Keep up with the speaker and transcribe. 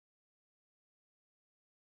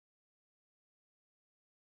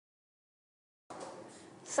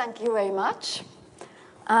Thank you very much.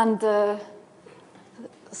 And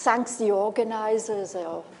thanks the organizers,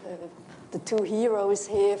 the two heroes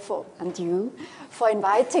here, and you, for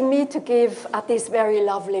inviting me to give at this very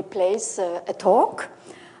lovely place a talk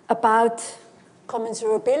about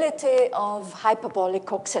commensurability of hyperbolic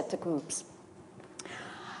Coxeter groups.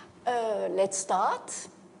 Let's start.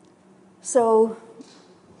 So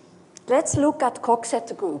let's look at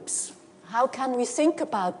Coxeter groups. How can we think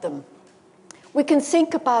about them? We can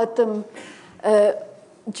think about them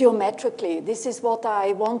geometrically. This is what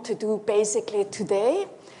I want to do basically today.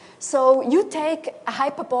 So you take a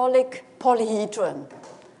hyperbolic polyhedron,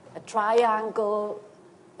 a triangle,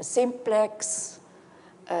 a simplex,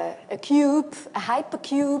 a cube, a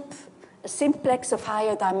hypercube, a simplex of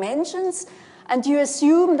higher dimensions, and you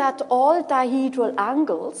assume that all dihedral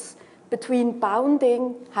angles between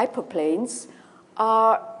bounding hyperplanes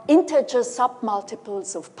are integer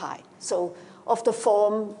submultiples of pi. So of the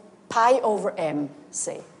form pi over m,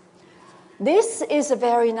 say. This is a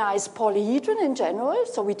very nice polyhedron in general,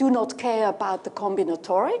 so we do not care about the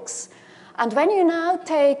combinatorics. And when you now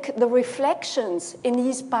take the reflections in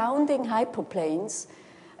these bounding hyperplanes,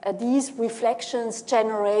 these reflections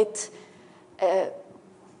generate a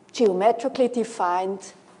geometrically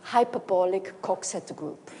defined hyperbolic Coxeter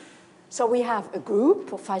group. So we have a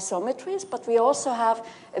group of isometries, but we also have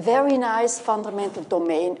a very nice fundamental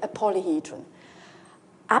domain, a polyhedron.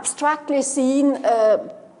 Abstractly seen,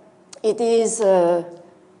 it is a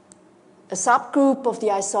subgroup of the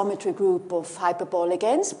isometry group of hyperbolic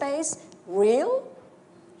n-space, real.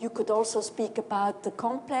 You could also speak about the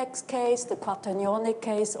complex case, the quaternionic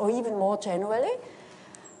case, or even more generally.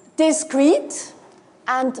 Discrete,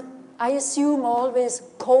 and I assume always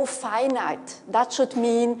cofinite. That should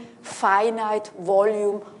mean finite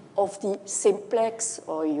volume of the simplex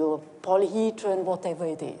or your polyhedron, whatever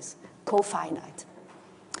it is, cofinite.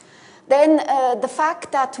 Then the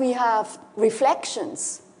fact that we have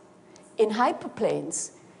reflections in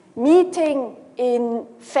hyperplanes meeting in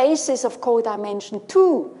faces of codimension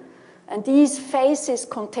 2, and these faces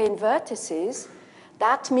contain vertices,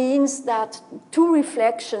 that means that two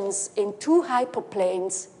reflections in two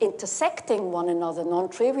hyperplanes intersecting one another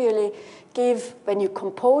non-trivially give, when you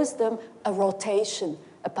compose them, a rotation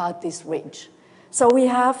about this ridge. So we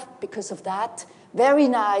have, because of that, very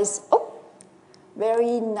nice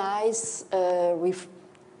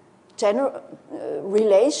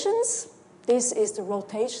relations. This is the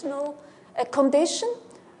rotational condition.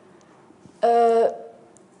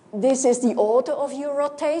 This is the order of your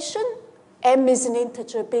rotation. M is an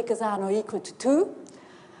integer bigger than or equal to 2.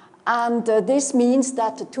 And this means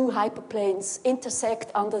that the two hyperplanes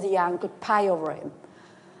intersect under the angle pi over m.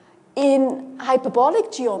 In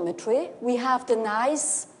hyperbolic geometry, we have the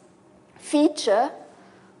nice feature,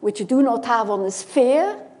 which you do not have on a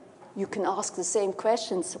sphere. You can ask the same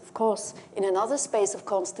questions, of course, in another space of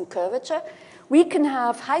constant curvature. We can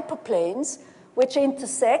have hyperplanes which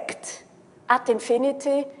intersect at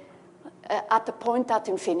infinity, at the point at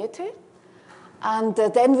infinity. And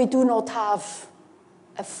then we do not have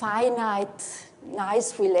a finite,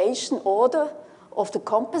 nice relation order of the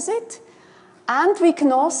composite. And we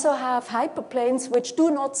can also have hyperplanes which do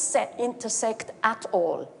not intersect at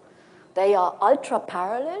all. They are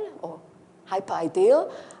ultra-parallel or hyperideal.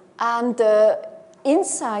 And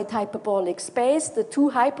inside hyperbolic space, the two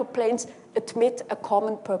hyperplanes admit a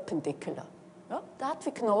common perpendicular. That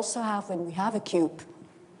we can also have when we have a cube.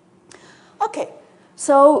 Okay,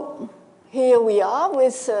 so here we are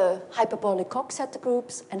with hyperbolic Coxeter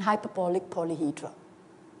groups and hyperbolic polyhedra.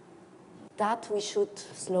 That we should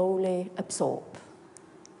slowly absorb.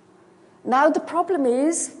 Now the problem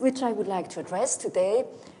is, which I would like to address today,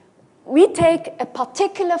 we take a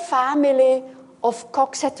particular family of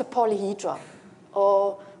Coxeter polyhedra,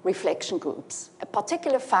 or reflection groups. A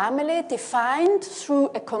particular family defined through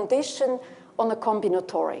a condition on a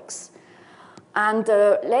combinatorics. And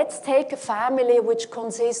let's take a family which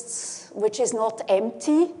is not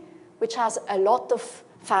empty, which has a lot of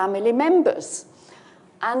family members.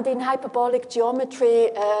 And in hyperbolic geometry,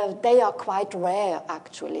 they are quite rare,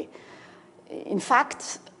 actually. In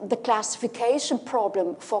fact, the classification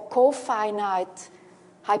problem for cofinite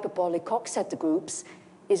hyperbolic Coxeter groups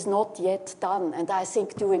is not yet done. And I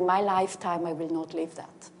think during my lifetime, I will not leave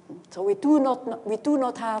that. So we do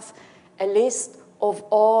not have a list of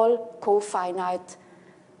all cofinite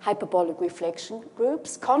hyperbolic reflection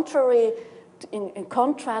groups, in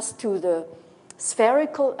contrast to the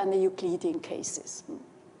spherical and the Euclidean cases.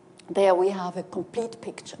 There we have a complete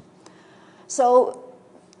picture. So,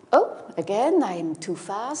 again, I'm too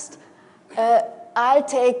fast. I'll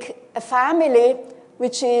take a family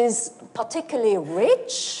which is particularly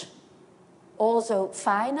rich, also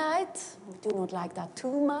finite. We do not like that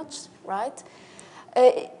too much, right?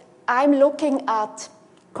 I'm looking at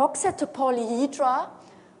Coxeter polyhedra,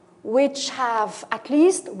 which have at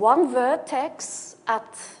least one vertex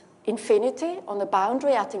at infinity, on the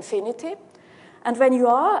boundary at infinity. And when you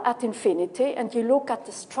are at infinity and you look at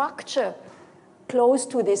the structure close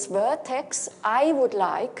to this vertex, I would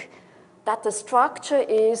like that the structure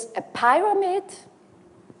is a pyramid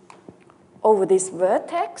over this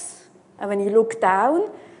vertex. And when you look down,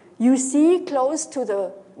 you see close to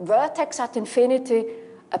the vertex at infinity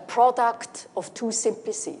a product of two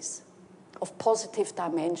simplices of positive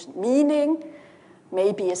dimension, meaning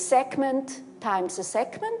maybe a segment times a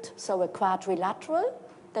segment, so a quadrilateral,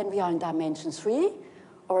 then we are in dimension 3,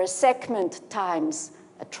 or a segment times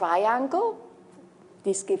a triangle.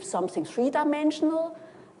 This gives something three-dimensional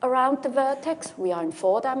around the vertex. We are in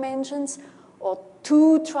 4 dimensions, or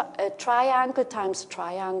a triangle times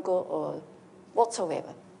triangle, or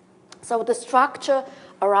whatsoever. So the structure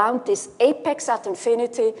around this apex at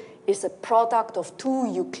infinity is a product of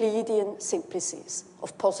 2 Euclidean simplices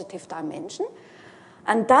of positive dimension.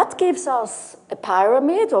 And that gives us a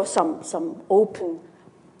pyramid or some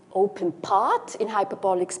open part in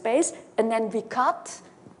hyperbolic space, and then we cut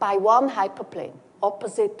by one hyperplane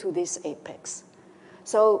opposite to this apex.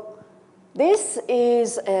 So this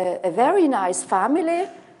is a very nice family.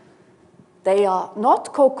 They are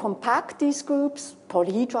not co-compact, these groups.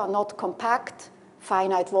 Polyhedra are not compact,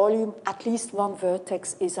 finite volume, at least one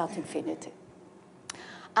vertex is at infinity.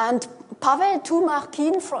 And Pavel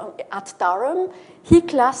Tumarkin at Durham, he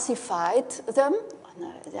classified them.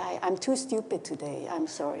 I'm too stupid today, I'm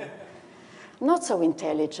sorry. Not so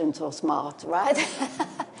intelligent or smart, right?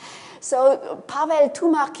 So Pavel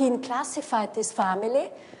Tumarkin classified this family.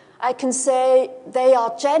 I can say they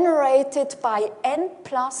are generated by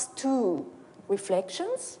n+2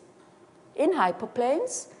 reflections in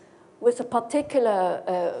hyperplanes with a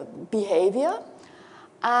particular behavior.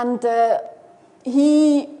 And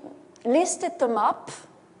he listed them up,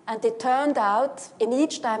 and it turned out in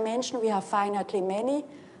each dimension we have finitely many.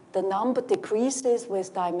 The number decreases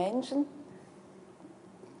with dimension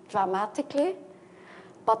dramatically,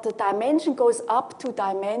 but the dimension goes up to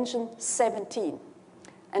dimension 17.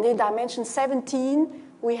 And in dimension 17,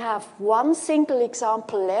 we have one single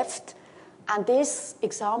example left, and this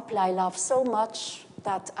example I love so much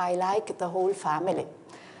that I like the whole family.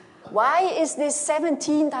 Why is this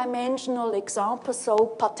 17-dimensional example so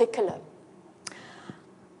particular?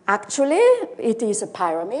 Actually, it is a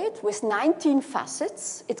pyramid with 19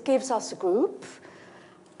 facets. It gives us a group.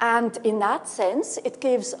 And in that sense, it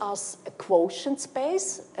gives us a quotient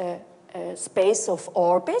space, a space of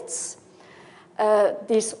orbits.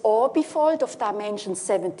 This orbifold of dimension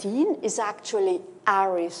 17 is actually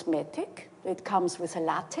arithmetic. It comes with a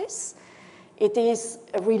lattice. It is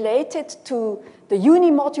related to the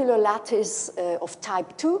unimodular lattice of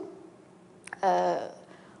type 2,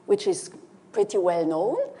 which is pretty well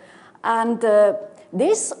known. And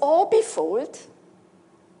this orbifold,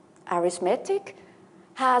 arithmetic,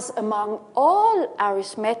 has among all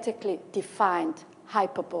arithmetically defined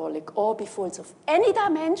hyperbolic orbifolds of any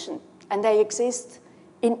dimension, and they exist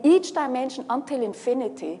in each dimension until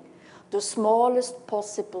infinity, the smallest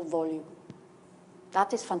possible volume.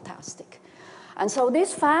 That is fantastic. And so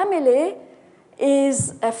this family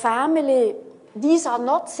is a family, these are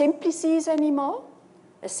not simplices anymore.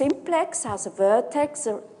 A simplex has a vertex,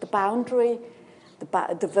 the boundary,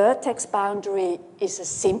 the vertex boundary is a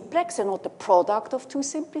simplex and not the product of 2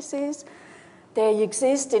 simplices. They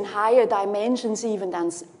exist in higher dimensions even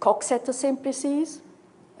than Coxeter simplices.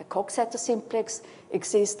 A Coxeter simplex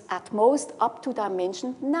exists at most up to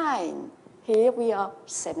dimension 9. Here we are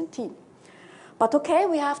 17. But okay,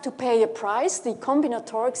 we have to pay a price. The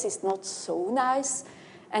combinatorics is not so nice.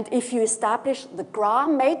 And if you establish the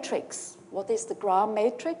Gram matrix, what is the Gram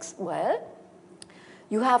matrix? Well,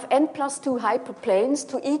 you have n+2 hyperplanes.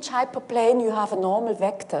 To each hyperplane, you have a normal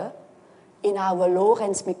vector in our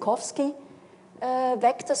Lorentz-Minkowski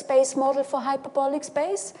vector space model for hyperbolic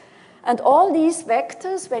space. And all these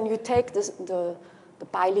vectors, when you take the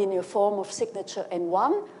bilinear form of signature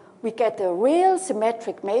n1, we get a real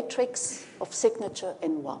symmetric matrix of signature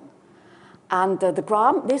n1. And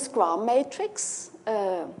this Gram matrix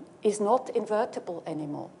is not invertible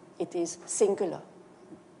anymore. It is singular.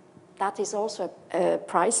 That is also a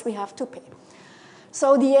price we have to pay.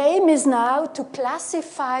 So the aim is now to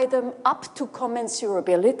classify them up to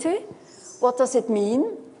commensurability. What does it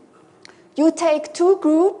mean? You take 2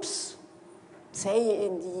 groups, say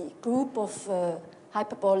in the group of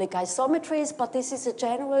hyperbolic isometries, but this is a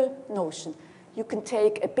general notion. you can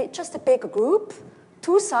take just a bigger group,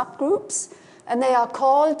 2 subgroups, and they are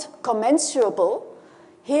called commensurable.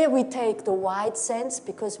 Here we take the wide sense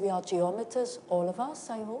because we are geometers, all of us,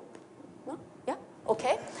 I hope. No? Yeah?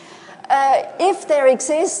 Okay. If there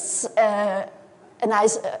exists an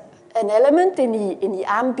element in the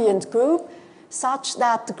ambient group such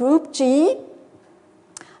that the group G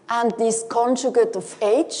and this conjugate of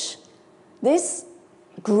H, this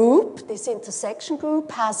group, this intersection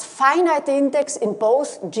group, has finite index in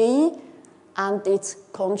both G and its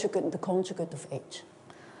conjugate, the conjugate of H.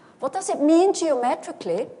 What does it mean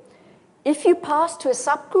geometrically? If you pass to a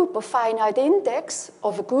subgroup of finite index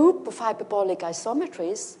of a group of hyperbolic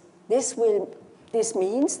isometries, this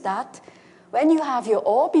means that when you have your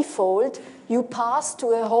orbifold, you pass to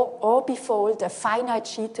a orbifold, a finite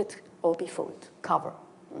sheeted orbifold cover.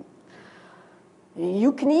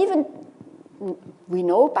 You can even, we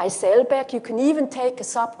know by Selberg, you can even take a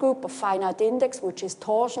subgroup of finite index which is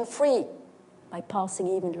torsion-free by passing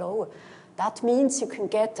even lower. That means you can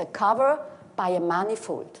get a cover by a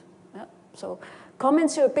manifold. Yeah? So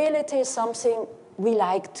commensurability is something we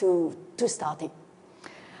like to study.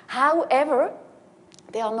 However,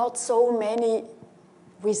 there are not so many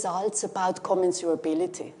results about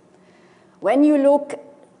commensurability. When you look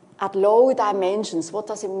at low dimensions, what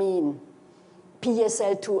does it mean?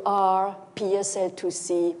 PSL2R,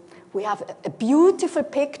 PSL2C. We have a beautiful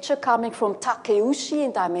picture coming from Takeuchi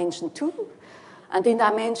in dimension 2, and in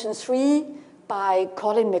dimension 3 by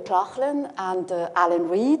Colin McLachlan and Alan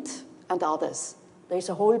Reed and others. There's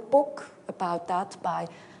a whole book about that by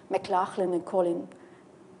McLachlan and Colin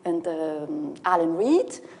and Alan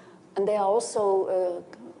Reed, and there are also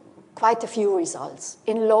quite a few results.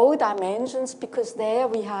 In low dimensions, because there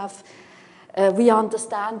we have, we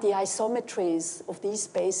understand the isometries of these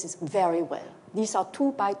spaces very well. These are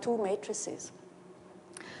 2 by 2 matrices,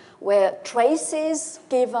 where traces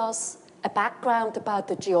give us a background about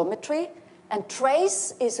the geometry, and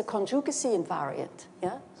trace is a conjugacy invariant.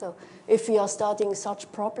 Yeah? So if we are studying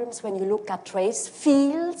such problems, when you look at trace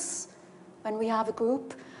fields, when we have a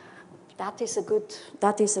group, that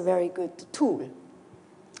is a very good tool.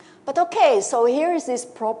 But okay, so here is this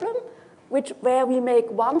problem where we make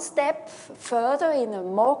one step further in a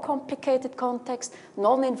more complicated context,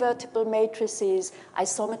 non-invertible matrices,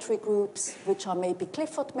 isometry groups, which are maybe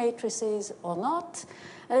Clifford matrices or not.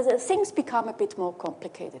 Things become a bit more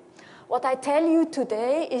complicated. What I tell you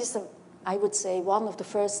today is, I would say, one of the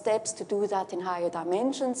first steps to do that in higher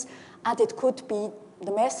dimensions, and it could be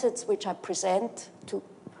the methods which I present to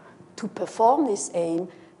perform this aim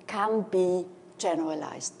can be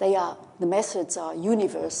generalized. The methods are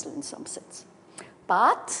universal in some sense.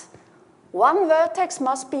 But one vertex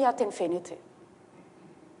must be at infinity.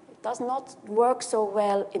 It does not work so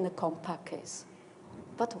well in a compact case.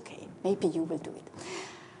 But okay, maybe you will do it.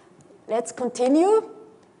 Let's continue.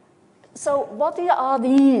 So what are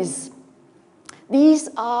these? These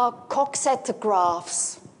are Coxeter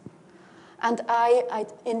graphs. And I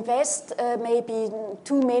invest maybe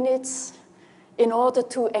 2 minutes in order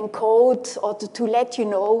to encode or to let you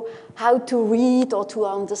know how to read or to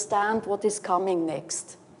understand what is coming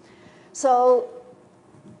next. So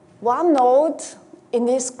one node in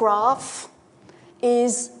this graph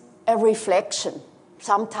is a reflection.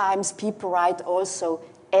 Sometimes people write also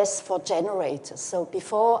S for generators. So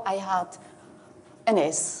before I had an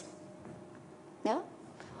S. Yeah?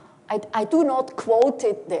 I do not quote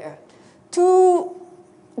it there. 2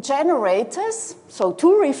 generators, so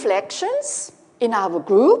 2 reflections in our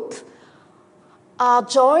group, are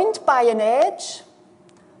joined by an edge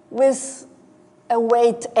with a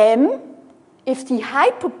weight m if the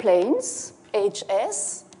hyperplanes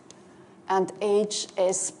HS and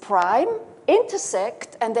HS prime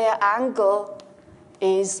intersect and their angle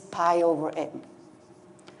is pi over m,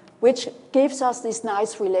 which gives us this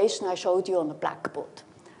nice relation I showed you on the blackboard.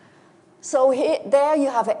 So there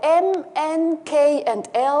you have M, N, K, and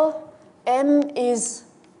L. M is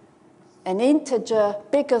an integer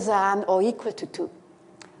bigger than or equal to 2.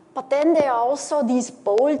 But then there are also these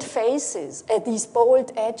bold faces, these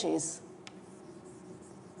bold edges.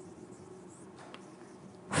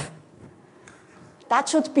 That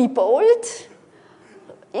should be bold.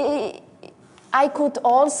 I could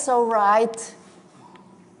also write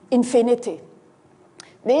infinity.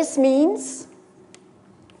 This means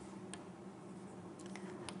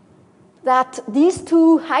that these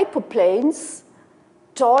 2 hyperplanes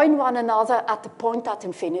join one another at the point at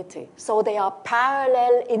infinity. So they are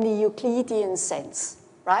parallel in the Euclidean sense,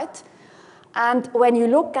 right? And when you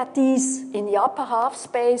look at these in the upper half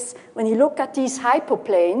space, when you look at these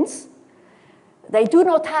hyperplanes, they do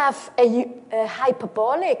not have a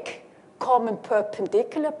hyperbolic common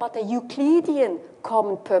perpendicular, but a Euclidean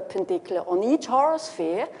common perpendicular on each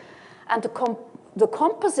horosphere. And the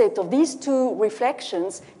composite of these two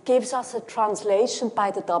reflections gives us a translation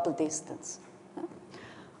by the double distance.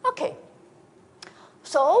 Okay.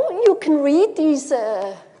 So you can read these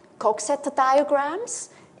Coxeter diagrams.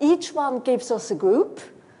 Each one gives us a group.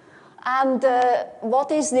 And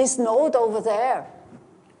what is this node over there?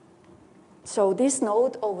 So this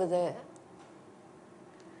node over there.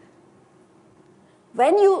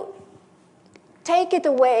 When you take it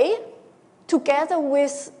away, together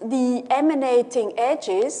with the emanating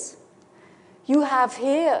edges, you have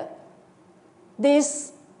here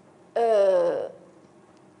this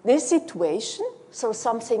situation, so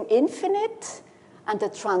something infinite, and a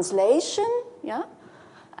translation, yeah?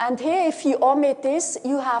 And here, if you omit this,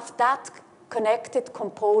 you have that connected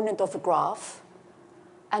component of a graph.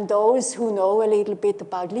 And those who know a little bit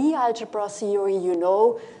about Lie algebra theory, you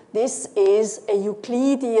know this is a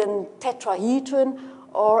Euclidean tetrahedron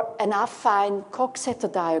or an affine Coxeter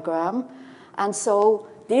diagram. And so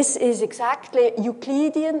this is exactly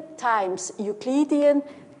Euclidean times Euclidean.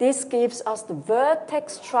 This gives us the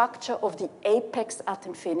vertex structure of the apex at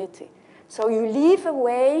infinity. So you leave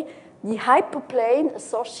away the hyperplane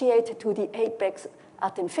associated to the apex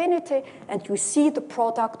at infinity, and you see the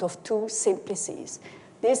product of two simplices.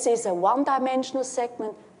 This is a one-dimensional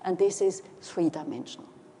segment, and this is three-dimensional.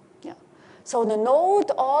 Yeah. So the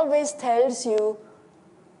node always tells you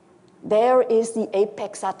there is the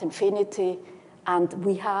apex at infinity, and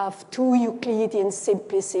we have two Euclidean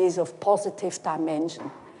simplices of positive dimension,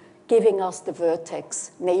 giving us the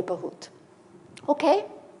vertex neighborhood. Okay?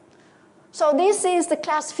 So this is the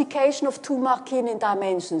classification of two Marquis in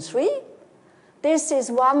dimension 3. This is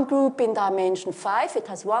one group in dimension 5. It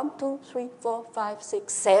has 1, 2, 3, 4, 5,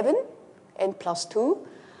 6, 7, n plus 2.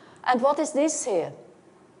 And what is this here?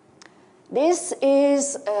 This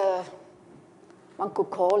is, one could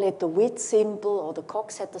call it the Witt symbol or the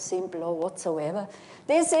Coxeter symbol or whatsoever.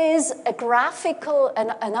 This is a graphical,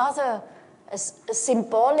 another a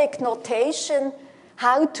symbolic notation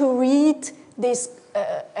how to read this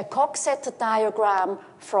a Coxeter diagram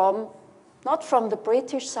from, not from the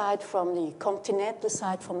British side, from the continental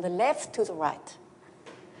side, from the left to the right.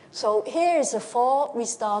 So here is a 4, we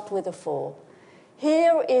start with a 4.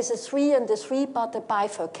 Here is a 3 and a 3, but a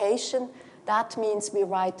bifurcation. That means we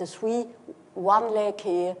write a 3, 1 leg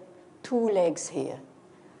here, 2 legs here.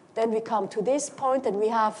 Then we come to this point and we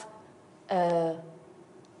have a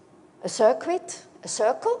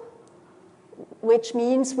circle, which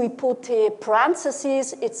means we put here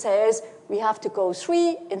parentheses. It says we have to go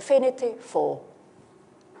 3, infinity, 4.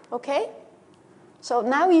 Okay? So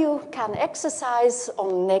now you can exercise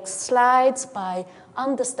on next slides by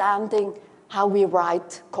understanding how we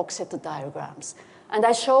write Coxeter diagrams. And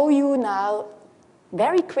I show you now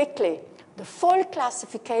very quickly the full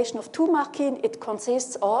classification of two Marquis. It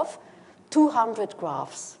consists of 200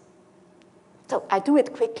 graphs. So I do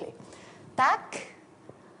it quickly. DAC,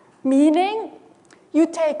 meaning you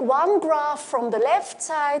take one graph from the left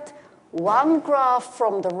side, one graph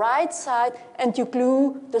from the right side, and you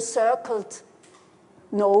glue the circled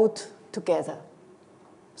node together.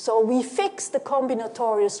 So we fix the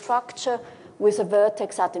combinatorial structure with a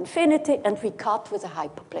vertex at infinity, and we cut with a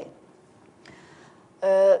hyperplane.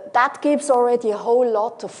 That gives already a whole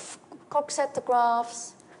lot of Coxeter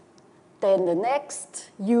graphs. Then the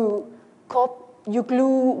next, you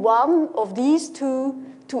glue one of these two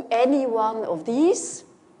to any one of these.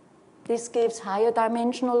 This gives higher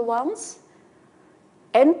dimensional ones.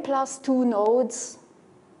 N plus 2 nodes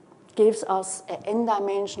gives us an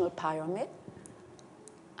n-dimensional pyramid.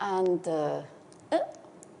 And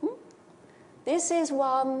this is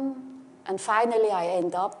one. And finally, I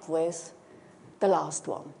end up with the last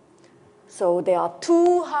one. So there are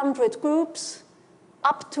 200 groups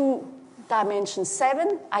up to dimension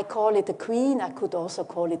 7. I call it a queen. I could also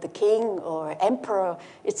call it a king or emperor.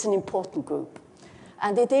 It's an important group.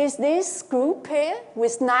 And it is this group here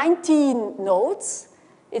with 19 nodes.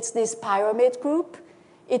 It's this pyramid group.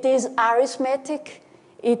 It is arithmetic.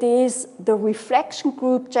 It is the reflection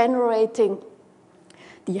group generating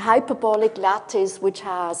the hyperbolic lattice, which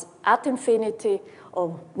has at infinity,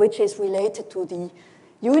 or which is related to the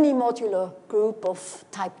unimodular group of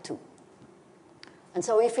type 2. And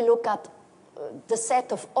so if you look at the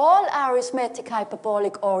set of all arithmetic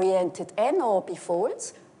hyperbolic-oriented n or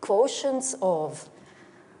bifolds, quotients of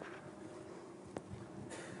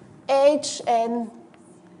Hn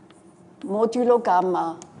modulo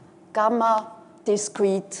gamma, gamma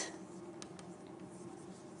discrete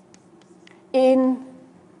in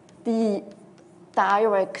the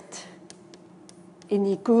direct in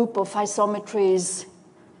the group of isometries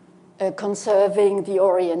conserving the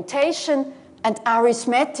orientation, and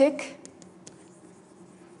arithmetic.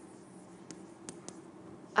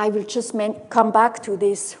 I will just come back to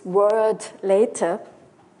this word later.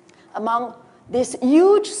 Among this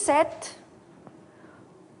huge set,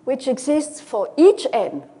 which exists for each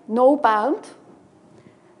n, no bound,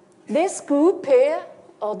 this group here,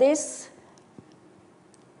 or this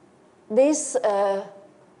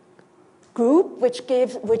group,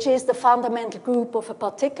 which is the fundamental group of a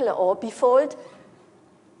particular orbifold,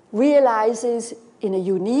 realizes in a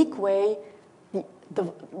unique way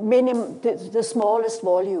the smallest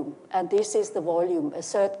volume, and this is the volume, a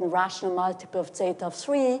certain rational multiple of zeta of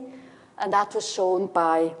 3, and that was shown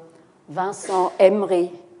by Vincent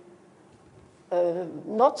Emery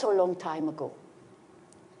not so long time ago.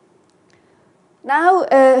 Now,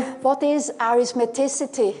 what is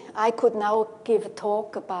arithmeticity? I could now give a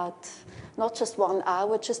talk about not just 1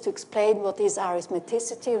 hour, just to explain what is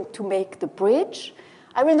arithmeticity and to make the bridge.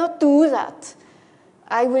 I will not do that.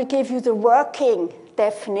 I will give you the working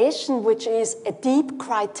definition, which is a deep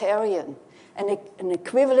criterion, an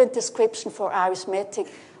equivalent description for arithmetic,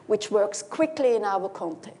 which works quickly in our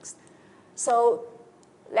context. So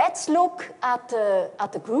let's look at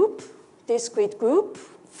the group, discrete group,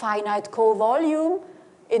 finite co-volume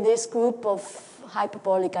in this group of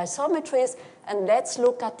hyperbolic isometries, and let's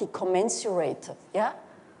look at the commensurator, yeah?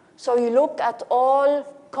 So you look at all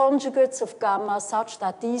conjugates of gamma such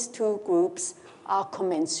that these two groups are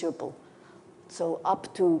commensurable. So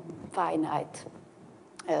up to finite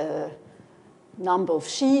number of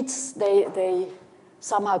sheets, they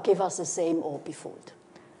somehow give us the same orbifold.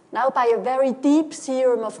 Now, by a very deep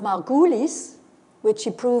theorem of Margulis, which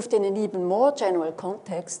he proved in an even more general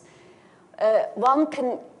context, one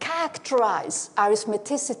can characterize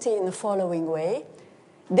arithmeticity in the following way.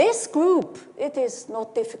 This group, it is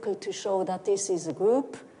not difficult to show that this is a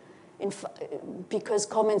group, because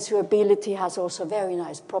commensurability has also very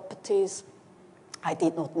nice properties. I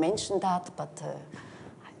did not mention that, but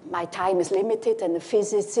my time is limited and the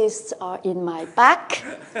physicists are in my back,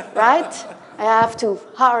 right? I have to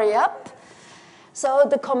hurry up. So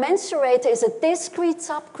the commensurator is a discrete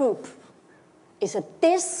subgroup,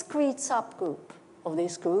 of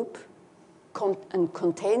this group and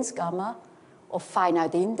contains gamma of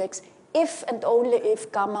finite index if and only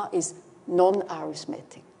if gamma is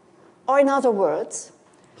non-arithmetic. Or in other words,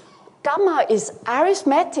 gamma is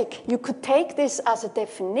arithmetic. You could take this as a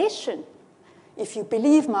definition if you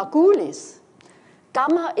believe Margulis.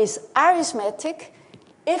 Gamma is arithmetic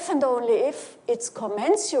if and only if its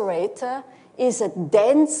commensurator is a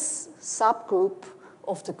dense subgroup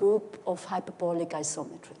of the group of hyperbolic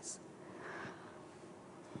isometries.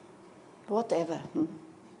 Whatever.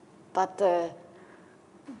 But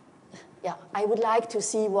yeah, I would like to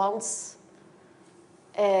see once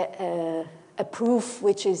a proof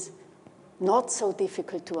which is not so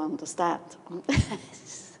difficult to understand.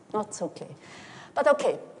 Not so clear. But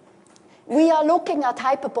okay, we are looking at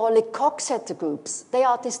hyperbolic Coxeter groups. They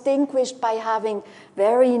are distinguished by having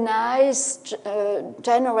very nice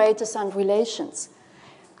generators and relations.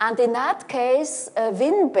 And in that case,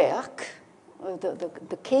 Winberg,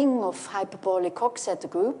 the king of hyperbolic Coxeter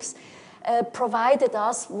groups, provided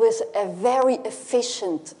us with a very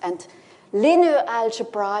efficient and linear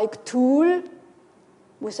algebraic tool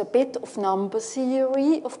with a bit of number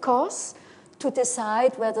theory, of course, to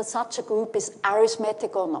decide whether such a group is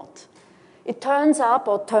arithmetic or not. It turns up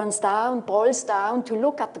or turns down, boils down to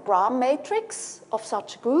look at the Gram matrix of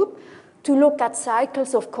such a group, to look at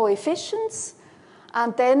cycles of coefficients,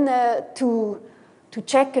 and then to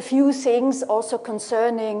check a few things also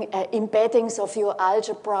concerning embeddings of your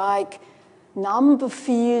algebraic number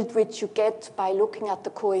field, which you get by looking at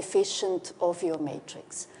the coefficient of your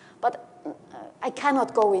matrix. But I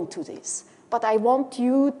cannot go into this. But I want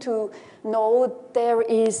you to know there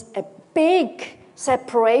is a big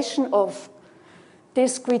separation of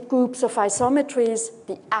discrete groups of isometries,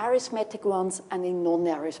 the arithmetic ones and the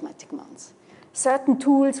non-arithmetic ones. Certain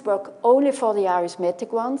tools work only for the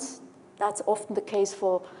arithmetic ones. That's often the case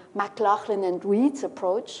for McLaughlin and Reed's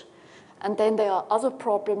approach. And then there are other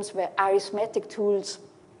problems where arithmetic tools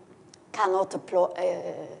cannot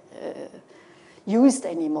used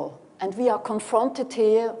anymore. And we are confronted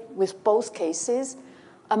here with both cases.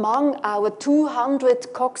 Among our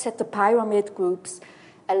 200 Coxeter pyramid groups,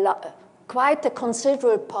 quite a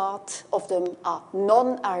considerable part of them are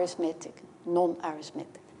non-arithmetic.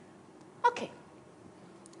 Okay.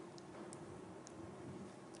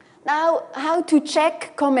 Now, how to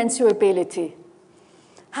check commensurability?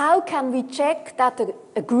 How can we check that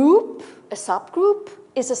a group, a subgroup,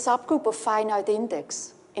 is a subgroup of finite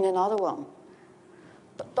index in another one.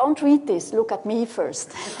 Don't read this, look at me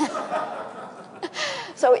first.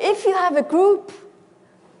 So if you have a group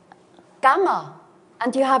gamma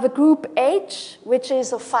and you have a group H, which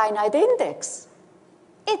is of finite index,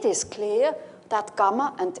 it is clear that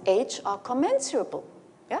gamma and H are commensurable.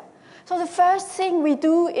 Yeah? So the first thing we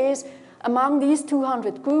do is, among these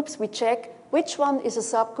 200 groups, we check which one is a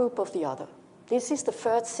subgroup of the other. This is the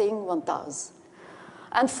first thing one does.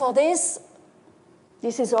 And for this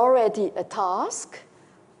is already a task.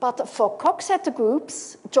 But for Coxeter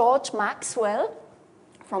groups, George Maxwell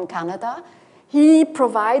from Canada, he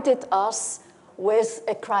provided us with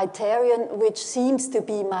a criterion which seems to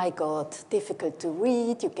be, my God, difficult to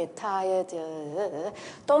read, you get tired.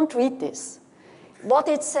 Don't read this. What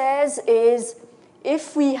it says is,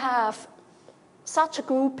 if we have such a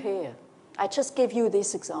group here, I just give you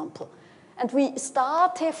this example, and we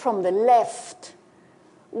start here from the left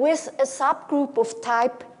with a subgroup of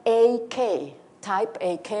type AK. Type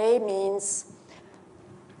AK means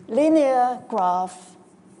linear graph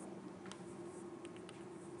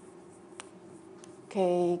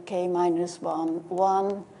k minus 1,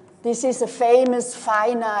 1. This is a famous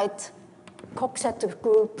finite Coxeter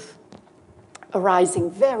group arising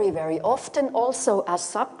very, very often, also as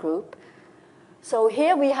subgroup. So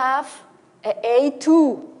here we have a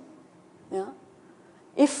A2. Yeah?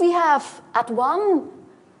 If we have at one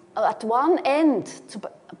end,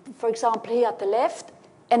 for example, here at the left,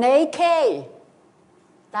 an AK,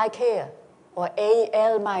 like here, or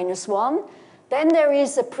AL minus 1, then there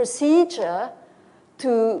is a procedure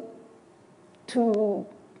to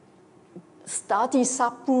study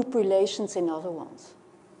subgroup relations in other ones.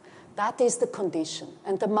 That is the condition.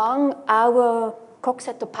 And among our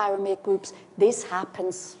Coxeter pyramid groups, this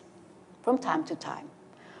happens from time to time.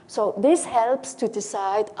 So this helps to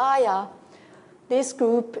decide, this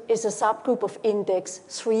group is a subgroup of index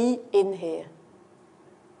 3 in here.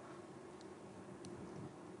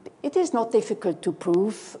 It is not difficult to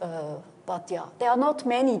prove, but yeah, there are not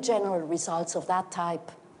many general results of that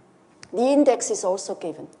type. The index is also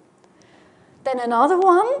given. Then another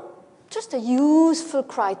one, just a useful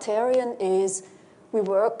criterion, is we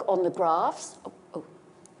work on the graphs.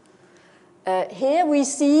 Here we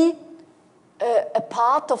see a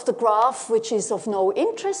part of the graph which is of no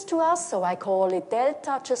interest to us, so I call it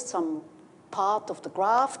delta, just some part of the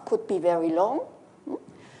graph, could be very long.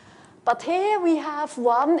 But here we have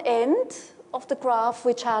one end of the graph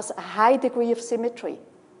which has a high degree of symmetry.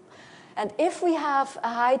 And if we have a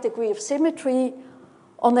high degree of symmetry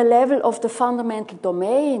on the level of the fundamental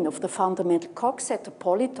domain of the fundamental Coxeter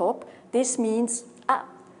polytope, this means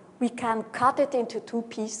we can cut it into two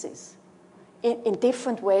pieces, in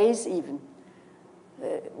different ways even.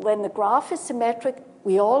 When the graph is symmetric,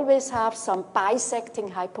 we always have some bisecting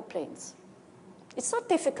hyperplanes. It's not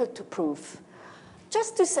difficult to prove.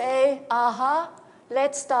 Just to say,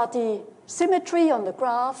 let's study symmetry on the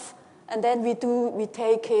graph, and then we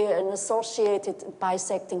take here an associated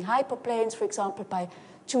bisecting hyperplanes, for example, by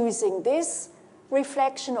choosing this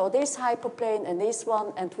reflection or this hyperplane and this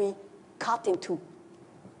one, and we cut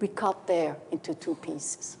there into two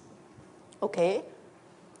pieces. Okay.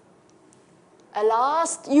 A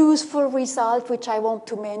last useful result which I want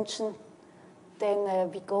to mention, then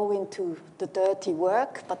we go into the dirty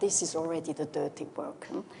work, but this is already the dirty work.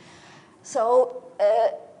 So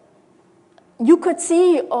you could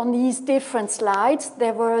see on these different slides,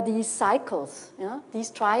 there were these cycles, these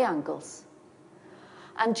triangles.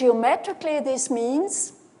 And geometrically this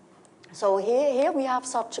means, so here we have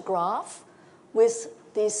such a graph with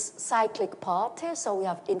this cyclic part here, so we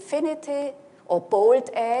have infinity or bold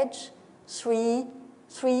edge, 3,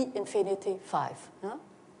 infinity, 5. Yeah?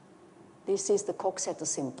 This is the Coxeter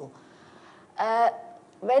symbol.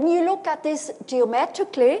 When you look at this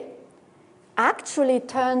geometrically, actually it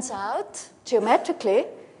turns out, geometrically,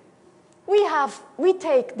 we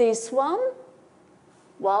take this 1,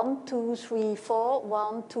 2, 3, 4,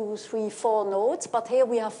 1, 2, 3, 4 nodes, but here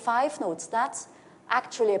we have 5 nodes. That's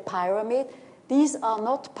actually a pyramid. These are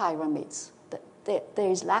not pyramids. There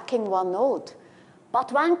is lacking one node.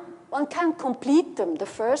 But one can complete them. The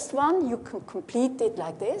first one, you can complete it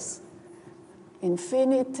like this.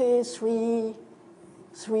 Infinity, 3,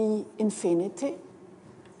 infinity.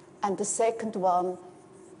 And the second one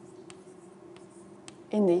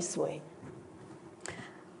in this way.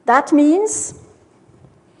 That means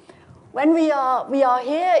when we are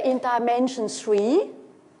here in dimension 3,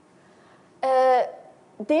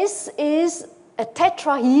 this is a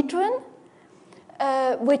tetrahedron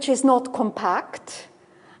which is not compact,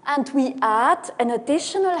 and we add an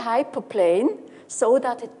additional hyperplane so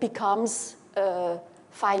that it becomes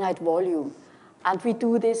finite volume. And we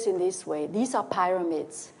do this in this way. These are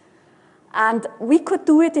pyramids. And we could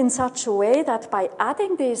do it in such a way that by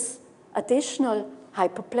adding this additional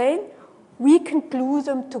hyperplane, we can glue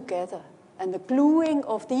them together. And the gluing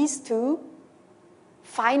of these two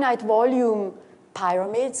finite volume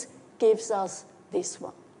pyramids gives us this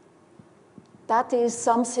one. That is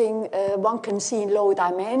something one can see in low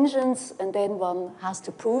dimensions, and then one has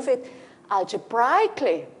to prove it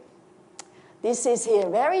algebraically. This is here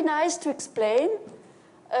very nice to explain.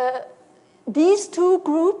 These two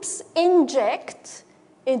groups inject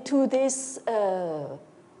into this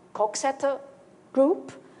Coxeter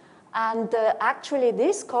group, and actually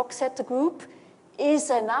this Coxeter group is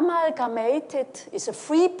an amalgamated, is a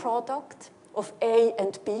free product of A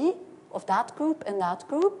and B, of that group and that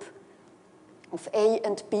group, of A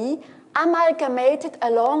and B, amalgamated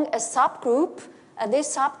along a subgroup, and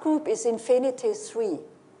this subgroup is infinity 3.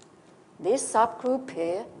 This subgroup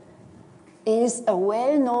here is a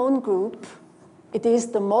well-known group. It is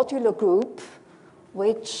the modular group,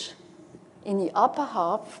 which in the upper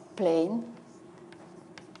half plane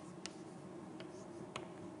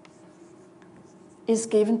is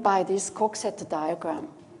given by this Coxeter diagram.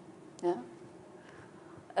 Yeah?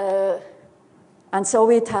 And so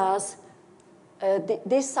it has,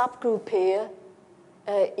 this subgroup here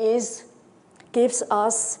gives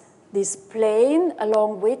us this plane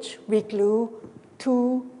along which we glue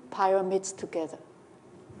two pyramids together.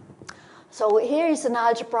 So here is an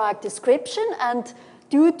algebraic description, and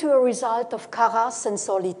due to a result of Carras and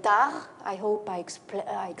Solitar, I hope I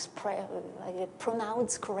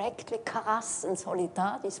pronounce correctly Carras and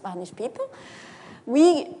Solitar, the Spanish people,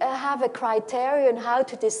 we have a criterion how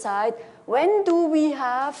to decide when do we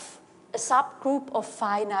have a subgroup of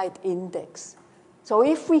finite index. So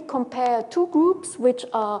if we compare two groups which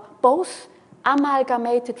are both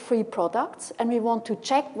amalgamated free products, and we want to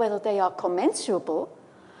check whether they are commensurable,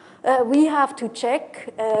 we have to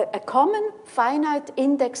check a common finite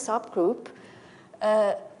index subgroup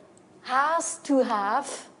has to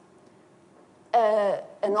have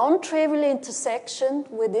a non-trivial intersection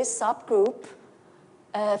with this subgroup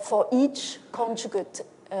for each conjugate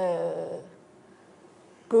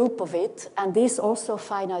group of it, and this also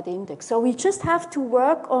finite index. So we just have to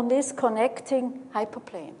work on this connecting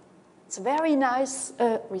hyperplane. It's a very nice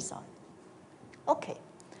result. Okay.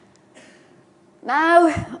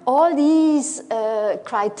 Now, all these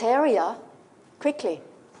criteria, quickly.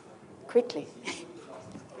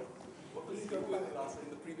 What was you doing in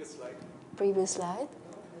the previous slide? Previous slide.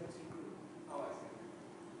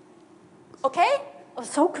 Okay? Oh,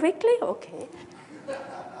 so quickly? Okay.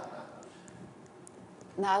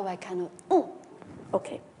 Now I cannot.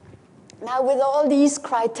 Okay. Now, with all these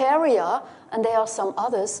criteria, and there are some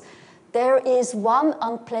others, there is one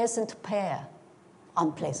unpleasant pair.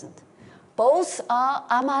 Unpleasant. Both are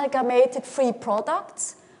amalgamated free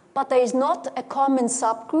products, but there is not a common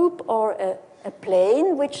subgroup or a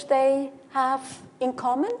plane which they have in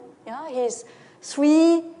common. Yeah, here's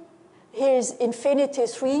infinity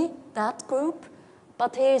 3, that group,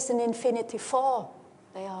 but here's an infinity 4.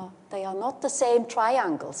 They are not the same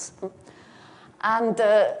triangles. And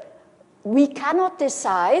we cannot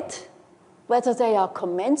decide whether they are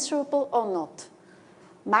commensurable or not.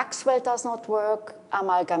 Maxwell does not work,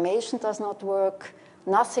 amalgamation does not work,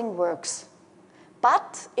 nothing works.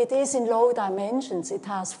 But it is in low dimensions. It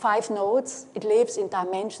has 5 nodes. It lives in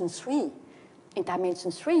dimension 3. In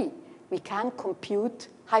dimension 3, we can compute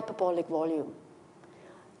hyperbolic volume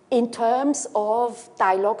in terms of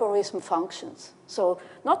dilogarithm functions. So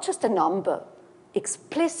not just a number,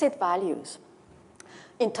 explicit values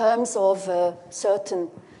in terms of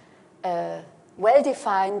certain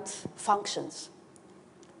well-defined functions.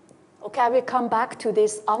 Okay, I will come back to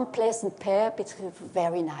this unpleasant pair, but it's a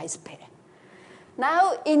very nice pair.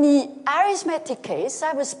 Now, in the arithmetic case,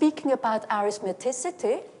 I was speaking about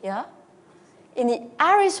arithmeticity, yeah? In the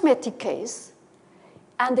arithmetic case,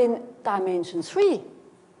 and in dimension 3,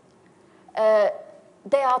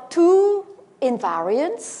 there are 2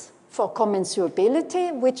 invariants for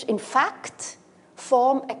commensurability, which in fact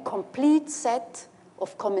form a complete set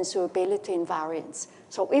of commensurability invariants.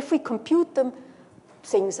 So if we compute them,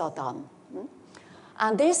 things are done.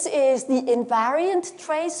 And this is the invariant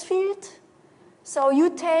trace field. So you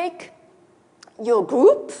take your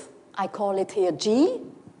group, I call it here G.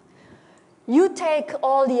 You take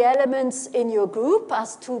all the elements in your group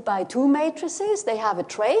as 2 by 2 matrices. They have a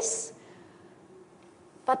trace.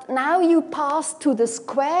 But now you pass to the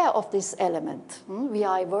square of this element. We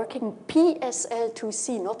are working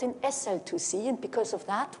PSL2C, not in SL2C, and because of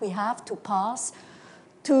that, we have to pass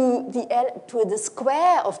to the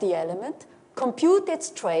square of the element compute its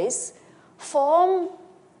trace, form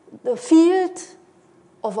the field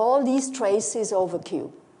of all these traces over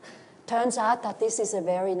Q. Turns out that this is a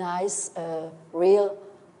very nice real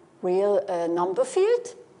number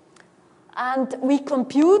field. And we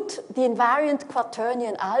compute the invariant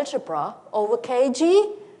quaternion algebra over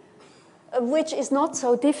Kg, which is not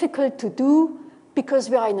so difficult to do because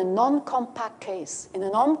we are in a non-compact case. In a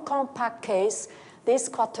non-compact case, this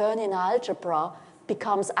quaternion algebra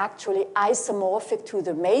becomes actually isomorphic to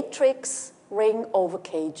the matrix ring over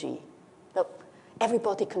Kg. So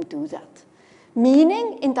everybody can do that.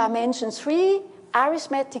 Meaning, in dimension 3,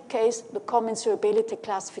 arithmetic case, the commensurability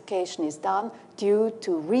classification is done due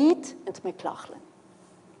to Reed and McLachlan.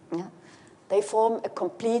 Yeah? They form a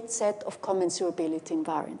complete set of commensurability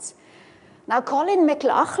invariants. Now, Colin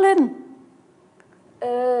McLachlan,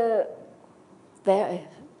 they're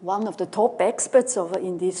one of the top experts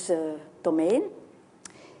in this domain.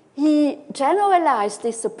 He generalized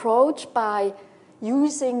this approach by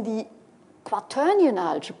using the quaternion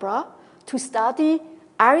algebra to study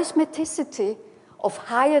arithmeticity of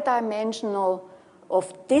higher dimensional,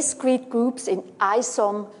 of discrete groups in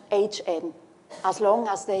isom Hn, as long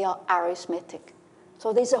as they are arithmetic.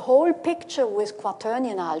 So there's a whole picture with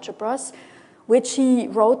quaternion algebras, which he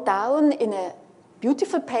wrote down in a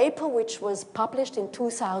beautiful paper which was published in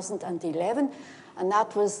 2011, and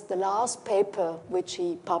that was the last paper which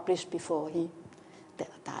he published before he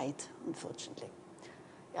died, unfortunately.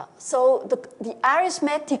 Yeah. So the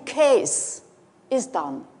arithmetic case is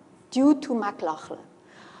done due to McLachlan.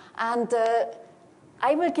 And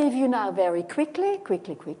I will give you now very quickly,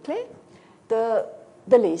 the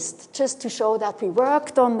list, just to show that we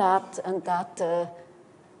worked on that and that.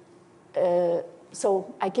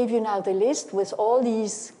 So I give you now the list with all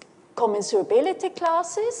these commensurability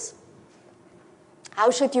classes. How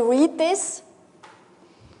should you read this?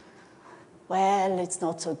 Well, it's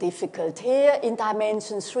not so difficult. Here in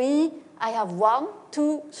dimension 3, I have 1,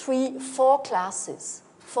 2, 3, 4 classes,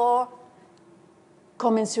 4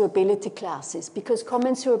 commensurability classes, because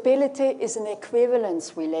commensurability is an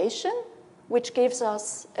equivalence relation, which gives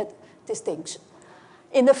us a distinction.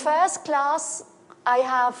 In the first class, I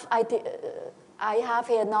have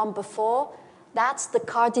here number 4. That's the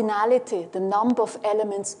cardinality, the number of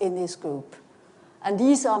elements in this group. And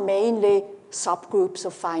these are mainly subgroups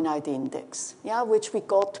of finite index, yeah, which we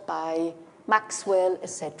got by Maxwell,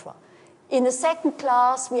 etc. In the second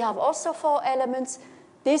class, we have also 4 elements.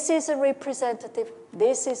 This is a representative.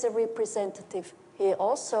 This is a representative here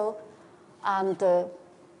also. And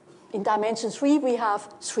in dimension 3, we have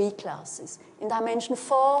 3 classes. In dimension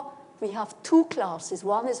 4, we have 2 classes.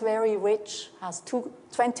 One is very rich, has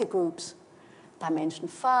 20 groups. Dimension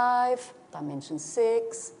 5, dimension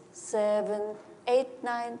 6, 7, 8,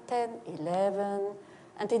 9, 10, 11.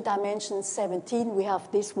 And in dimension 17, we have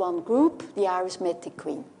this one group, the arithmetic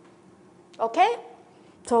queen. Okay?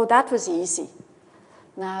 So that was easy.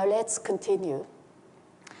 Now let's continue.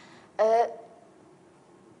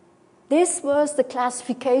 This was the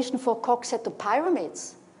classification for Coxeter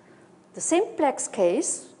pyramids. The simplex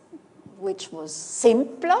case, which was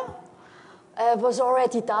simpler, was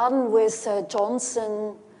already done with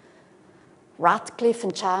Johnson, Radcliffe,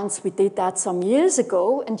 and Chance. We did that some years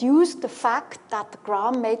ago and used the fact that the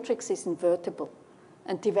Gram matrix is invertible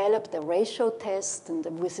and developed a ratio test and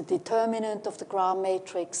with a determinant of the Gram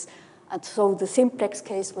matrix. And so the simplex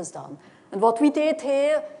case was done. And what we did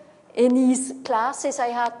here in these classes I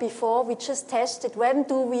had before, we just tested when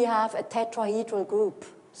do we have a tetrahedral group.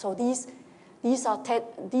 So these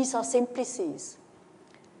are simplices,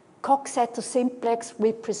 Coxeter simplex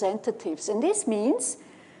representatives. And this means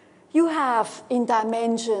you have in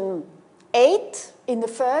dimension 8 in the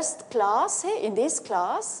first class, here in this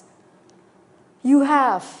class, you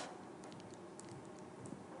have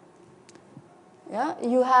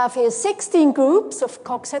here 16 groups of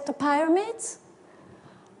Coxeter pyramids.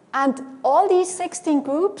 And all these 16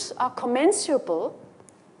 groups are commensurable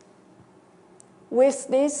with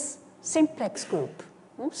this simplex group.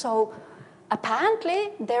 So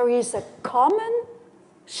apparently there is a common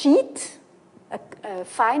sheet,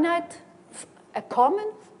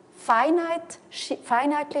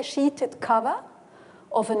 finitely sheeted cover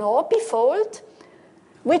of an orbifold,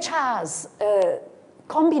 which has a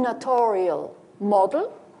combinatorial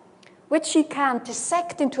model, which you can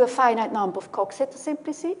dissect into a finite number of Coxeter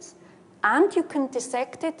simplices, and you can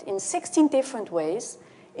dissect it in 16 different ways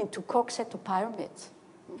into Coxeter pyramids.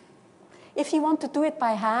 If you want to do it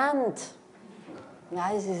by hand,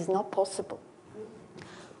 this is not possible.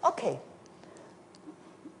 Okay.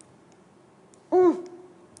 Home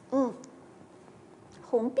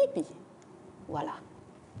bibi. Voila.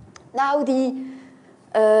 Now the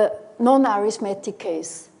non-arithmetic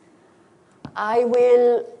case. I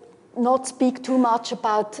will not speak too much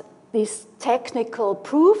about these technical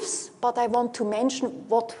proofs, but I want to mention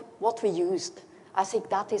what we used. I think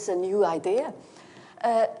that is a new idea.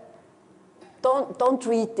 Don't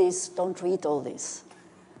read this, don't read all this,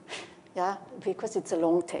 yeah, because it's a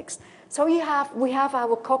long text. So we have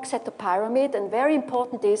our Coxeter pyramid, and very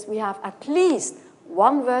important is we have at least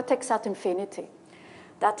one vertex at infinity.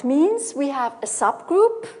 That means we have a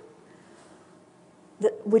subgroup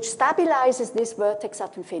which stabilizes this vertex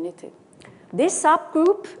at infinity. This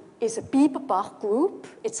subgroup is a Bieberbach group.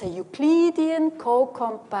 It's a Euclidean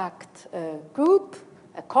co-compact group,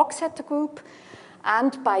 a Coxeter group.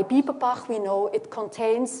 And by Bieberbach, we know it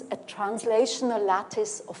contains a translational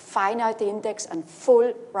lattice of finite index and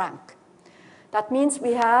full rank. That means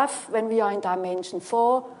we have, when we are in dimension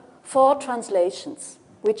 4, 4 translations,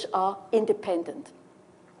 which are independent.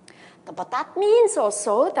 But that means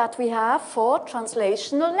also that we have 4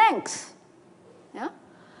 translational lengths. Yeah?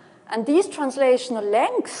 And these translational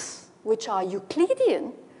lengths, which are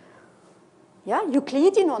Euclidean, yeah,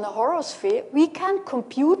 Euclidean on a horosphere, we can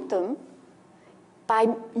compute them by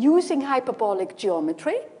using hyperbolic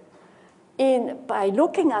geometry, by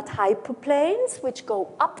looking at hyperplanes, which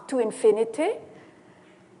go up to infinity.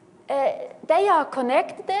 They are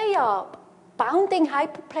connected, they are bounding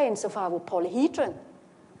hyperplanes of our polyhedron.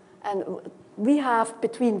 And we have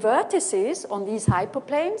between vertices on these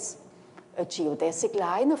hyperplanes a geodesic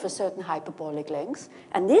line of a certain hyperbolic length.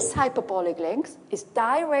 And this hyperbolic length is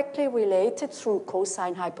directly related through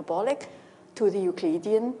cosine hyperbolic to the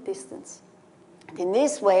Euclidean distance. And in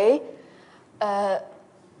this way,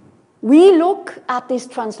 we look at this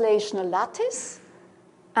translational lattice,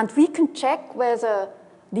 and we can check whether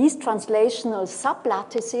these translational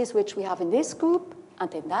sublattices, which we have in this group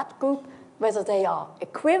and in that group, whether they are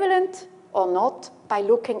equivalent or not by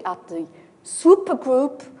looking at the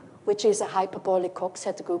supergroup, which is a hyperbolic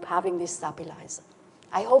Coxeter group having this stabilizer.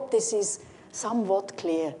 I hope this is somewhat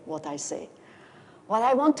clear what I say. Well,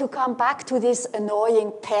 I want to come back to this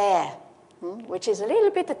annoying pair, which is a little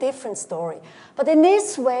bit a different story. But in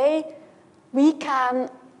this way, we can,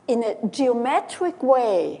 in a geometric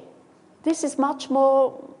way, this is much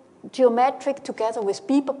more geometric together with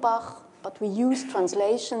Bieberbach, but we use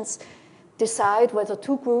translations, decide whether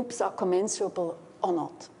 2 groups are commensurable or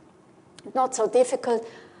not. Not so difficult,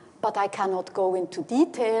 but I cannot go into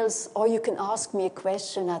details, or you can ask me a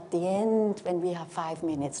question at the end when we have 5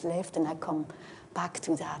 minutes left, and I come back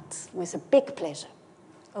to that with a big pleasure.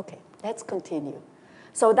 Okay, let's continue.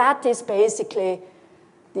 So that is basically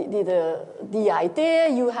the idea.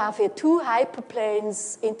 You have here 2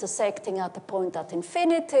 hyperplanes intersecting at a point at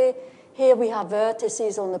infinity. Here we have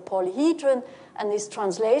vertices on the polyhedron, and this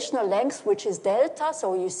translational length, which is delta,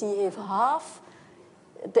 so you see here for half,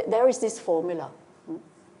 there is this formula.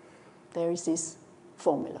 There is this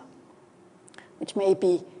formula, which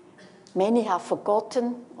maybe many have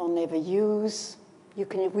forgotten or never use. You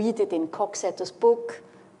can read it in Coxeter's book,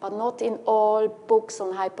 but not in all books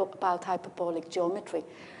on about hyperbolic geometry.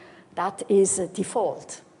 That is a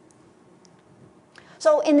default.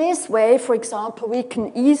 So in this way, for example, we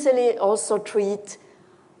can easily also treat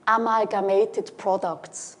amalgamated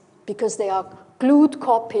products because they are glued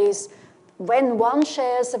copies. When one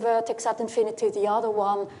shares a vertex at infinity, the other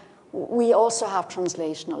one, we also have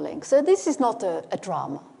translational links. So this is not a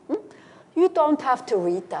drama. You don't have to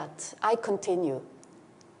read that. I continue.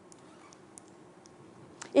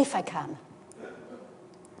 If I can.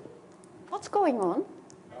 What's going on?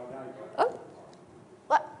 Oh,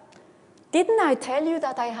 what? Didn't I tell you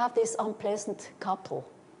that I have this unpleasant couple?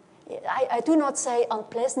 I do not say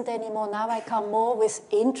unpleasant anymore. Now I come more with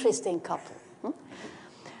interesting couple.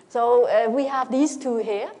 So we have these 2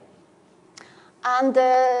 here. And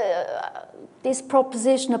this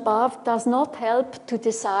proposition above does not help to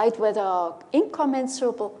decide whether are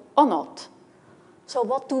incommensurable or not. So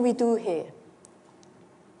what do we do here?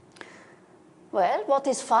 Well, what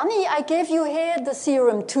is funny, I gave you here the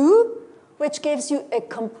theorem 2, which gives you a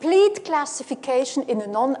complete classification in a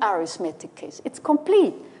non-arithmetic case. It's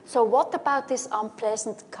complete. So what about this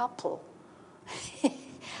unpleasant couple?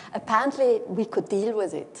 Apparently, we could deal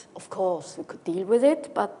with it. Of course, we could deal with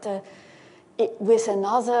it, but with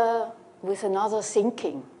another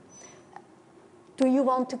thinking. Do you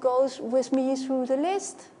want to go with me through the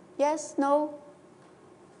list? Yes? No?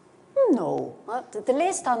 No. The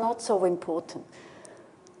lists are not so important.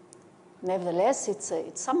 Nevertheless,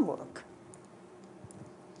 it's some work.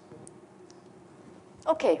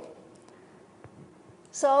 Okay.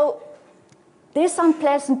 So this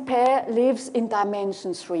unpleasant pair lives in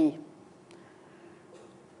dimension 3.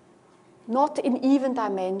 not in even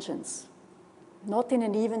dimensions, not in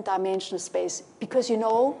an even dimensional space. Because, you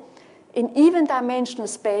know, in even dimensional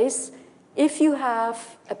space, if you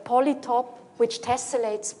have a polytope which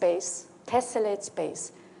tessellates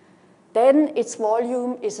space, then its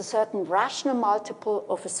volume is a certain rational multiple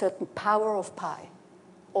of a certain power of pi,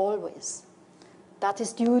 always. That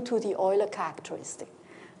is due to the Euler characteristic.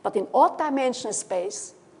 But in odd dimensional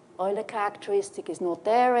space, Euler characteristic is not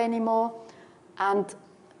there anymore, and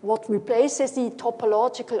what replaces the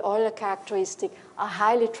topological Euler characteristic are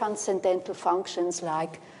highly transcendental functions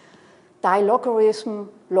like dilogarithm,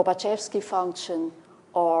 Lobachevsky function,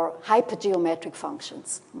 or hypergeometric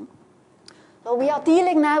functions. So we are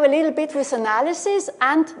dealing now a little bit with analysis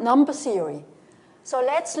and number theory. So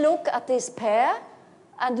let's look at this pair,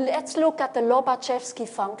 and let's look at the Lobachevsky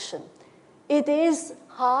function. It is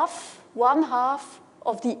one half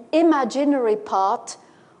of the imaginary part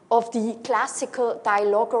of the classical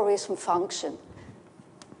dilogarithm function.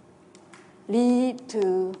 Li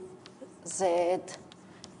to z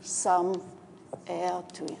sum r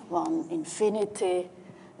to 1 infinity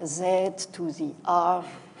z to the r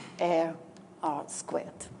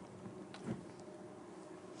squared.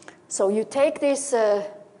 So you take this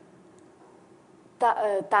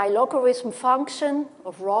dilogarithm function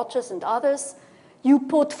of Rogers and others, you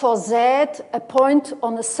put for z a point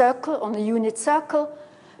on a circle, on a unit circle,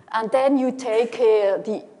 and then you take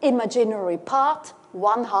the imaginary part,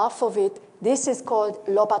 one half of it. This is called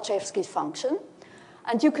Lobachevsky function.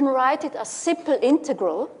 And you can write it as simple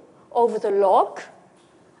integral over the log,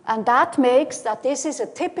 and that makes that this is a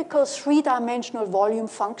typical three-dimensional volume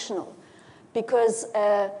functional, because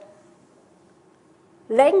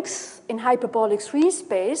length in hyperbolic 3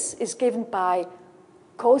 space is given by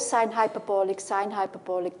cosine hyperbolic, sine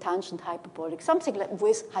hyperbolic, tangent hyperbolic, something like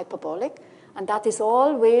with hyperbolic, and that is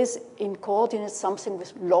always in coordinates something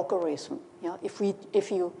with logarithm. Yeah,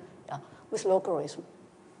 with logarithm.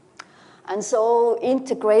 And so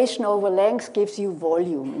integration over length gives you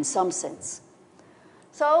volume in some sense.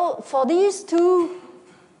 So for these two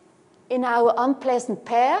in our unpleasant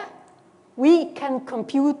pair, we can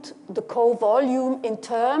compute the co-volume in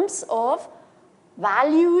terms of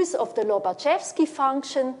values of the Lobachevsky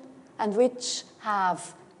function, and which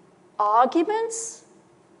have arguments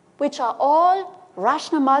which are all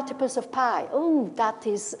rational multiples of pi. Oh, that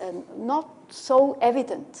is not so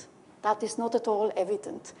evident. That is not at all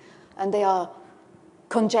evident. And there are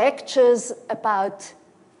conjectures about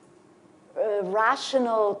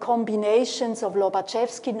rational combinations of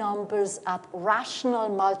Lobachevsky numbers at rational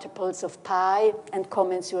multiples of pi and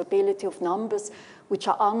commensurability of numbers, which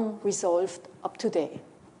are unresolved up to date.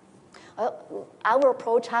 Our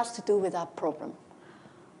approach has to do with that problem.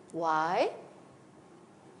 Why?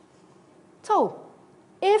 So,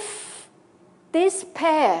 if this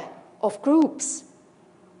pair of groups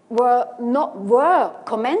were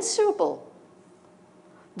commensurable,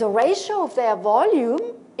 the ratio of their volume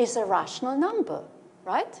is a rational number,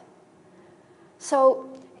 right? So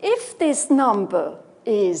if this number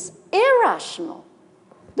is irrational,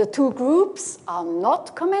 the two groups are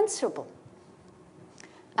not commensurable.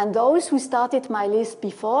 And those who started my list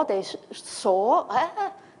before, they saw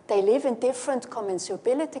they live in different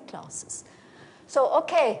commensurability classes. So,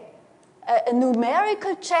 okay, a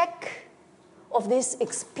numerical check of this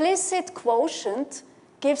explicit quotient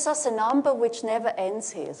gives us a number which never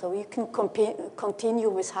ends here. So you can continue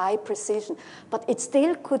with high precision. But it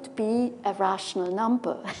still could be a rational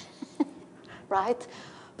number, right?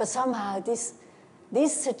 But somehow this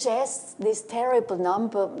suggests this terrible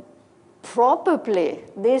number. Probably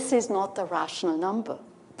this is not a rational number.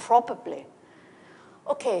 Probably.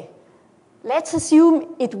 Okay, let's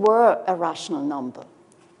assume it were a rational number.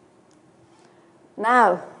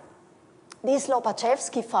 Now, this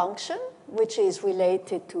Lobachevsky function, which is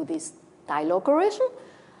related to this dilogarithm,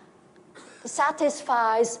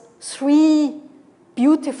 satisfies three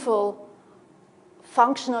beautiful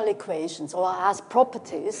functional equations, or has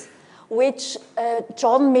properties, which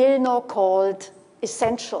John Milnor called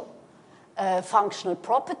essential functional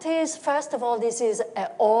properties. First of all, this is an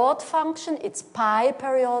odd function. It's pi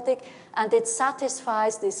periodic, and it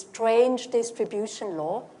satisfies this strange distribution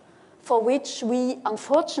law, for which we,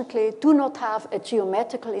 unfortunately, do not have a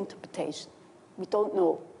geometrical interpretation. We don't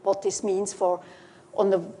know what this means for, on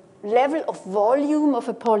the level of volume of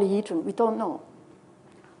a polyhedron. We don't know.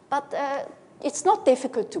 But it's not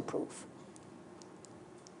difficult to prove.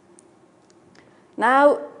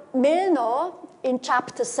 Now, Milnor, in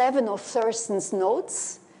chapter 7 of Thurston's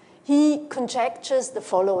notes, he conjectures the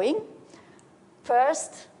following.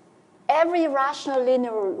 First, every rational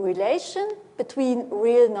linear relation between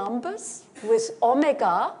real numbers with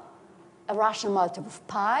omega a rational multiple of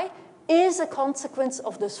pi, is a consequence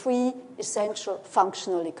of the three essential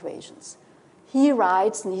functional equations. He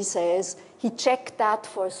writes and he says he checked that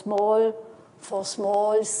for a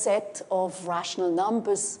small set of rational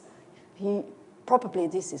numbers. Probably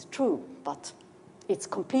this is true, but it's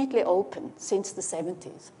completely open since the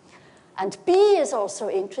 70s. And B is also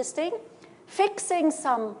interesting. Fixing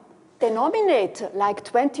some denominator like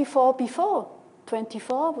 24 before.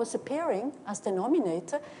 24 was appearing as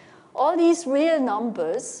denominator. All these real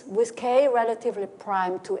numbers with k relatively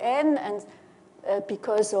prime to n, and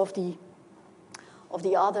because of the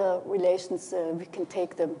other relations, we can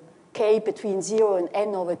take them k between 0 and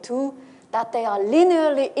n over 2, that they are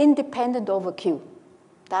linearly independent over q.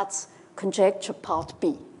 That's conjecture part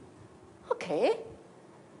B. Okay.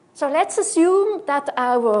 So let's assume that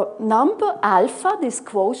our number alpha, this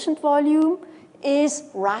quotient volume, is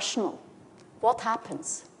rational. What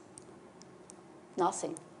happens?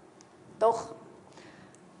 Nothing. Doch.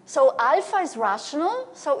 So alpha is rational.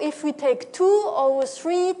 So if we take 2 over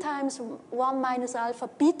 3 times 1 minus alpha,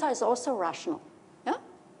 beta is also rational. Yeah?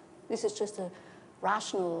 This is just a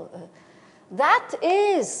rational. That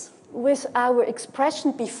is, with our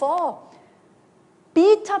expression before,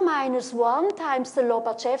 beta minus 1 times the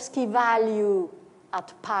Lobachevsky value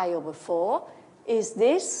at pi over 4 is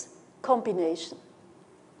this combination.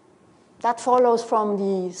 That follows from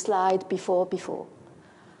the slide before.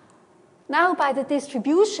 Now, by the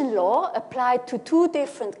distribution law applied to two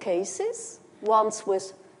different cases, once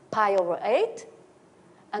with pi over 8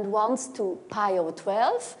 and once to pi over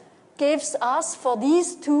 12, gives us, for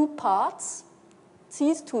these two parts,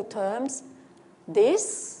 these two terms,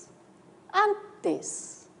 this and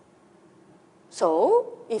this.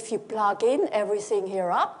 So, if you plug in everything here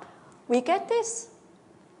up, we get this.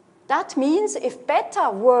 That means if beta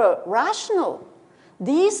were rational,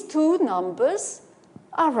 these two numbers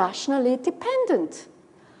are rationally dependent.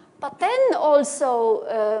 But then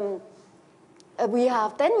also we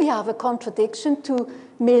have a contradiction to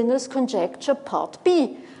Milnor's conjecture part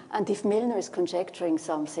B. And if Milnor is conjecturing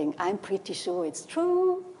something, I'm pretty sure it's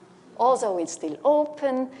true, although it's still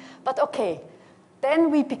open. But okay,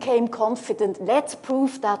 then we became confident. Let's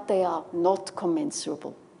prove that they are not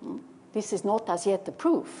commensurable. This is not as yet the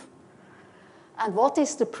proof. And what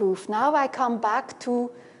is the proof? Now I come back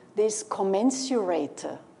to this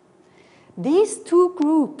commensurator. These two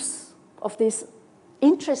groups of this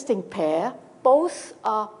interesting pair, both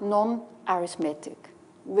are non-arithmetic.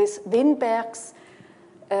 With Winberg's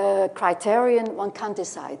criterion, one can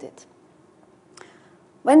decide it.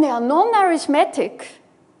 When they are non-arithmetic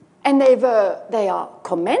and they are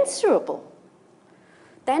commensurable,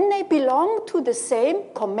 then they belong to the same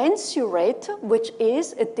commensurator, which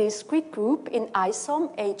is a discrete group in isom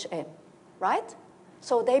Hn, right?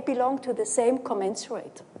 So they belong to the same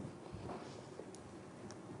commensurator.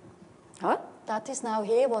 Huh? That is now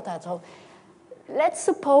here what I told. Let's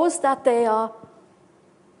suppose that they are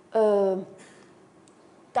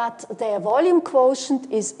that their volume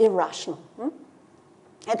quotient is irrational.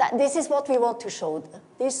 And this is what we want to show.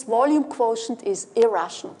 This volume quotient is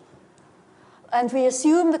irrational. And we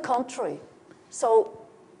assume the contrary. So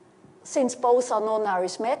since both are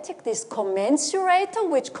non-arithmetic, this commensurator,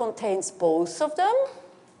 which contains both of them,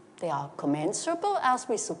 they are commensurable, as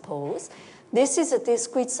we suppose. This is a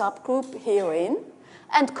discrete subgroup herein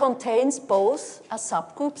and contains both as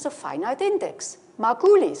subgroups of finite index,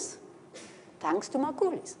 Margulis, thanks to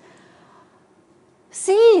Margulis.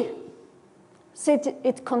 C,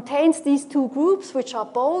 it contains these two groups, which are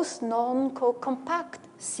both non-co-compact.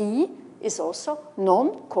 C is also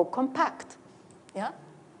non-co-compact, yeah?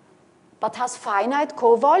 But has finite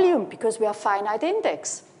co-volume because we have finite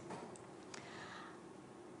index.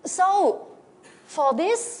 So for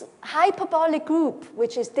this hyperbolic group,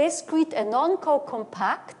 which is discrete and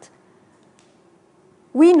non-co-compact,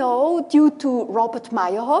 we know, due to Robert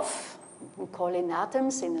Meyerhoff and Colin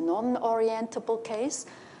Adams in a non-orientable case,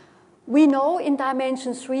 we know in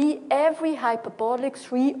dimension 3, every hyperbolic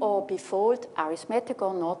 3 or bifold, arithmetic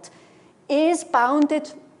or not, is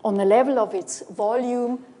bounded on the level of its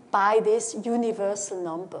volume by this universal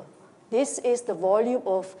number. This is the volume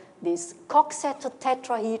of this Coxeter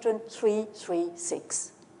tetrahedron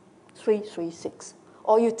 336. 336.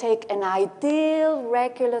 Or you take an ideal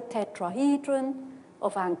regular tetrahedron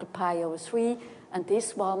of angle pi over 3, and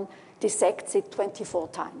this one dissects it 24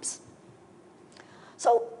 times.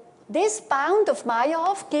 So this bound of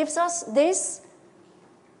Meyerhoff gives us this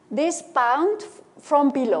bound from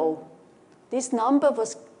below. This number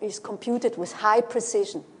is computed with high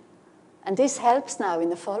precision. And this helps now in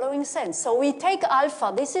the following sense. So we take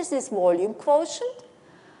alpha, this is this volume quotient,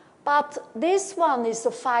 But this one is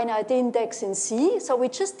a finite index in C, so we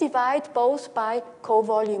just divide both by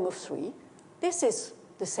co-volume of 3. This is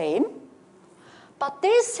the same. But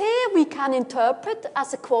this here we can interpret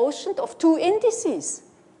as a quotient of 2 indices.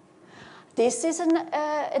 This is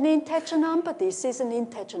an integer number, this is an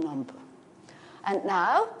integer number. And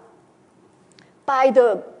now, by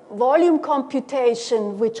the volume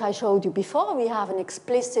computation, which I showed you before, we have an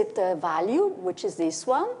explicit value, which is this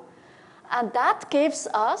one. And that gives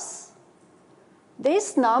us,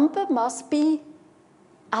 this number must be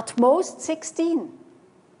at most 16.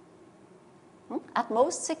 At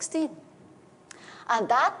most 16. And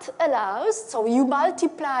that allows, so you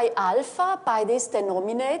multiply alpha by this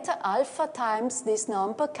denominator, alpha times this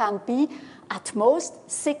number can be at most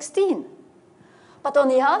 16. But on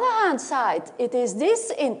the other hand side, it is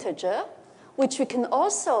this integer, which we can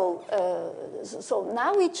also, so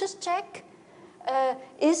now we just check,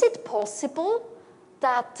 is it possible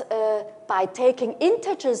that by taking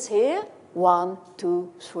integers here, 1,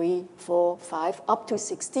 2, 3, 4, 5, up to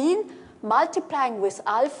 16, multiplying with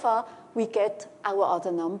alpha, we get our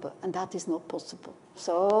other number, and that is not possible.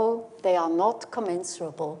 So they are not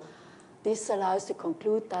commensurable. This allows to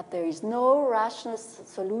conclude that there is no rational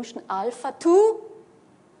solution alpha to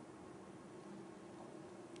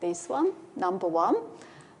this one, number 1,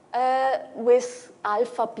 with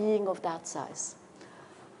alpha being of that size.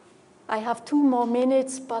 I have 2 more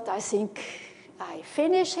minutes, but I think I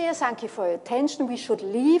finish here. Thank you for your attention. We should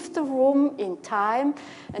leave the room in time.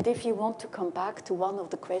 And if you want to come back to one of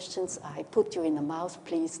the questions I put you in the mouth,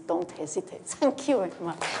 please don't hesitate. Thank you very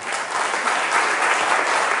much.